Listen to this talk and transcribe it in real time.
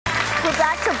we're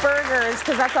back to burgers,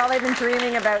 because that's all I've been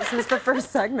dreaming about since the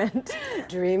first segment.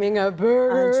 Dreaming of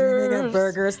burgers. I'm dreaming of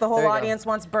burgers. The whole audience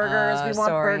wants burgers. We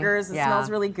want burgers. It smells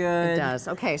really good. It does.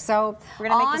 Okay, so we're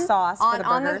going to make the sauce for the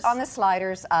burgers. On the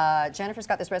sliders, Jennifer's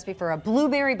got this recipe for a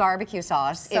blueberry barbecue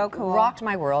sauce. So cool. It rocked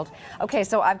my world. Okay,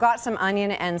 so I've got some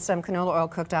onion and some canola oil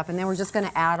cooked up, and then we're just going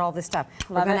to add all this stuff.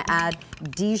 We're going to add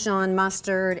Dijon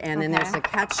mustard, and then there's the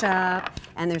ketchup,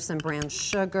 and there's some brown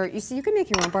sugar. You see, you can make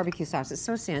your own barbecue sauce. It's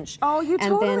so cinch. Oh, you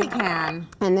totally can.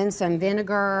 And then some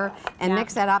vinegar, and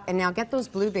mix that up. And now get those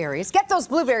blueberries. Get those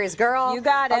blueberries, girl. You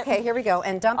got it. Okay, here we go.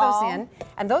 And dump those in.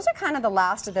 And those are kind of the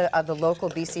last of the local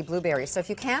BC blueberries. So if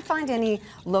you can't find any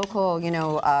local, you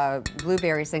know,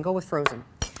 blueberries, then go with frozen.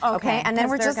 Okay, and then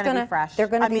we're just gonna. Fresh. They're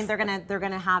gonna. They're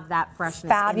gonna have that freshness.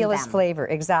 Fabulous flavor,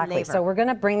 exactly. So we're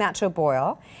gonna bring that to a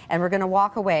boil, and we're gonna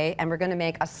walk away, and we're gonna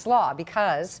make a slaw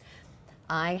because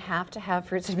I have to have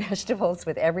fruits and vegetables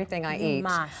with everything I eat.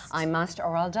 I must,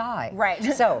 or I'll die. Right.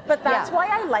 So, but that's why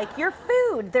I like your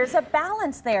food. There's a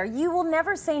balance there. You will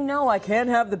never say no. I can't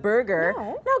have the burger.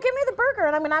 No, give me the burger,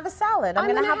 and I'm gonna have a salad. I'm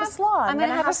gonna have a slaw. I'm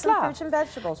gonna have some fruits and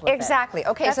vegetables with it. Exactly.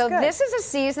 Okay. So this is a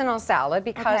seasonal salad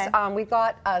because we've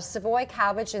got Savoy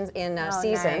cabbage in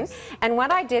season. Nice. And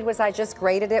what I did was I just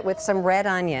grated it with some red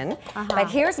onion. But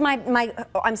here's my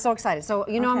I'm so excited. So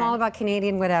you know I'm all about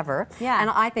Canadian whatever. Yeah. And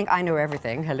I think I know everything.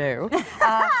 Hello.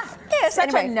 Yes,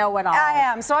 such a know-it-all. I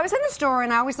am. So I was in the store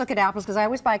and I always look at apples because I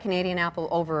always buy a Canadian apple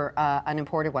over an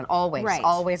imported one. Always. Right.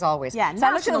 Always, always. Yeah, so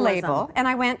I looked at the label and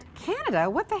I went, Canada?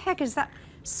 What the heck is that?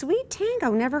 Sweet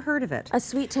Tango, never heard of it. A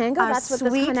Sweet Tango? That's what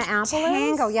this kind of apple is? Sweet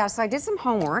Tango, yeah. So I did some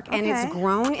homework, and it's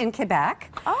grown in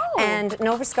Quebec and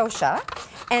Nova Scotia.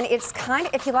 And it's kind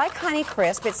of, if you like Honey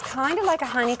Crisp, it's kind of like a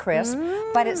Honey Crisp,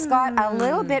 but it's got a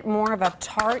little bit more of a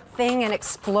tart thing, an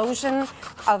explosion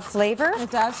of flavor.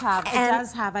 It does have. It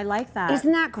does have. I like that.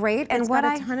 Isn't that great? It's got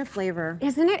a ton of flavor.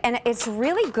 Isn't it? And it's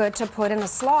really good to put in a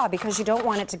slaw because you don't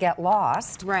want it to get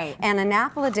lost. Right. And an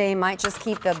apple a day might just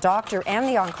keep the doctor and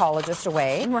the oncologist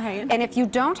away. Right. And if you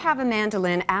don't have a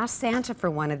mandolin, ask Santa for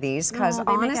one of these because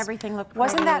make everything look pretty.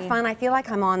 Wasn't that fun? I feel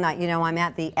like I'm on that. You know, I'm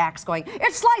at the X going.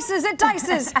 It slices. It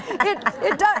dices.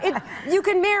 You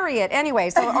can marry it anyway.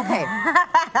 So okay.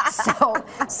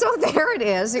 so there it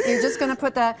is. You're just going to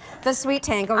put the Sweet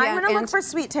Tango. I'm going to look for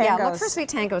Sweet Tangos. Yeah, look for Sweet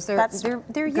Tangos.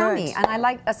 They're yummy, and I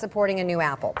like supporting a new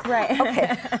apple. Right.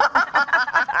 Okay.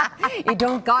 You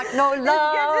don't got no love. You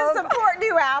got to support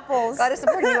new apples. Got to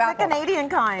support new apples. The Canadian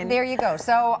kind. There you go.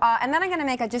 So, and then I'm going to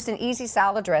make just an easy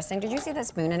salad dressing. Did you see that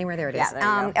spoon anywhere? There it is. Yeah,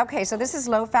 there you go. Okay, so this is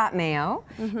low-fat mayo,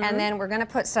 and then we're going to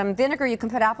put some vinegar. You can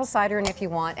put apple cider in if you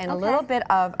want, and a little bit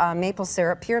of maple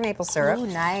syrup, pure maple syrup. Ooh,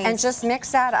 nice. And just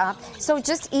mix that up. So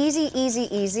just easy,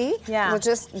 easy, easy. Yeah. We'll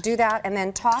just do that, and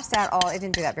then toss that all. It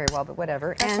didn't do that very well, but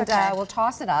whatever. That's and we'll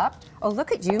toss it up. Oh,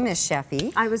 look at you, Miss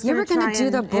Chefy. I was you were going to do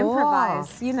the bowl.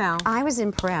 Improvise, you know. I was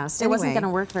impressed. It wasn't going to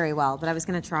work very well, but I was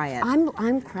going to try it.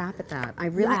 I'm crap at that.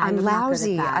 I'm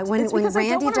lousy. When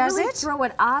Randy does really it, throw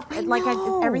it up. Like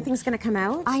everything's going to come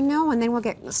out. I know, and then we'll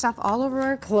get stuff all over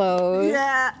our clothes.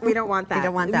 Yeah, we don't want that. We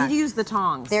don't want that. We use the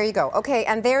tongs. There you go. Okay,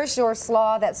 and there's your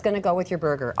slaw that's going to go with your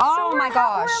burger. Oh my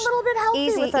gosh. We're a little bit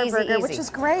healthy with our burger, which is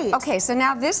great. Okay, so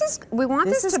now we want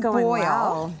this to boil.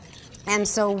 Well. And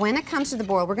so when it comes to the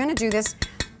boil, we're going to do this.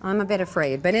 I'm a bit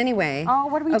afraid, but anyway. Oh,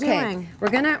 what are we doing? We're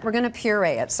gonna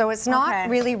puree it. So it's not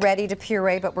really ready to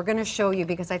puree, but we're gonna show you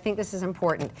because I think this is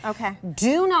important. Okay.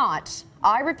 Do not,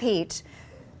 I repeat,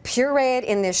 puree it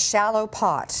in this shallow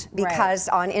pot because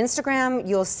on Instagram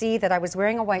you'll see that I was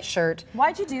wearing a white shirt.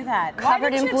 Why'd you do that?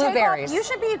 Covered in blueberries. You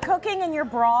should be cooking in your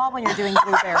bra when you're doing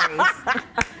blueberries.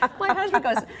 My husband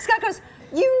goes, Scott goes,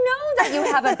 you know that you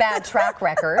have a bad track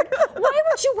record. Why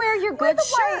would you wear your good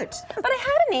shirt? But I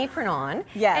had an apron on.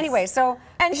 Yes. Anyway, so.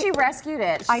 And she rescued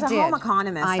it. She's a home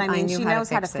economist. I mean, she knows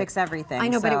how to fix everything. I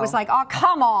know, but it was like, oh,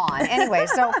 come on. Anyway,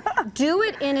 so do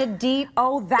it in a deep.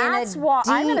 Oh, that's why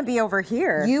I'm going to be over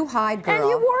here. You hide, girl. And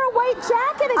you wore a white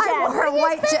jacket again. I wore a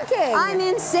white jacket. I'm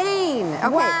insane. Okay.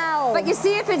 Wow. But you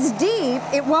see, if it's deep,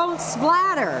 it won't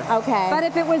splatter. Okay. But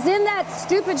if it was in that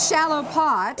stupid shallow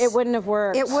pot, it wouldn't have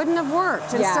worked. It wouldn't have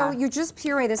worked. And so you just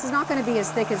puree. This is not going to be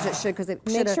as thick as it should because it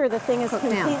should. Make sure the thing is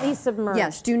completely submerged.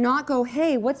 Yes. Do not go,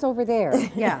 hey, what's over there?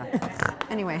 Yeah.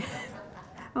 Anyway.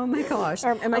 Oh my gosh.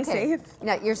 Am I safe?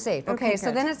 Yeah, you're safe. Okay,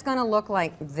 so then it's going to look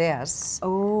like this.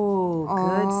 Oh,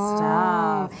 good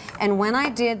stuff. And when I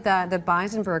did the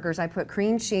bison burgers, I put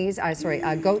cream cheese,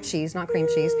 goat cheese, not cream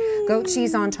cheese, goat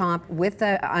cheese on top with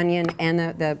the onion and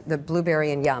the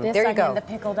blueberry and yum. There you go. The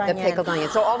pickled onion. The pickled onion.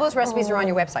 So all those recipes are on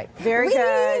your website. Very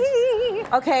good.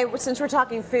 Okay, since we're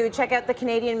talking food, check out the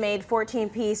Canadian-made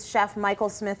 14-piece Chef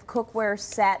Mairlyn Smith cookware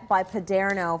set by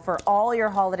Paderno for all your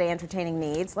holiday entertaining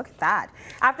needs. Look at that.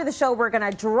 After the show, we're going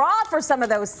to draw for some of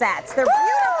those sets. They're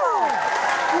beautiful.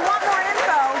 If you want more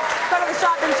info, go to the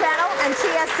shopping channel and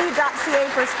tsc.ca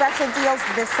for special deals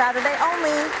this Saturday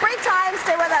only. Great time.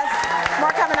 Stay with us.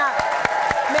 More coming up.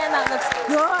 Man, that looks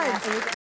good.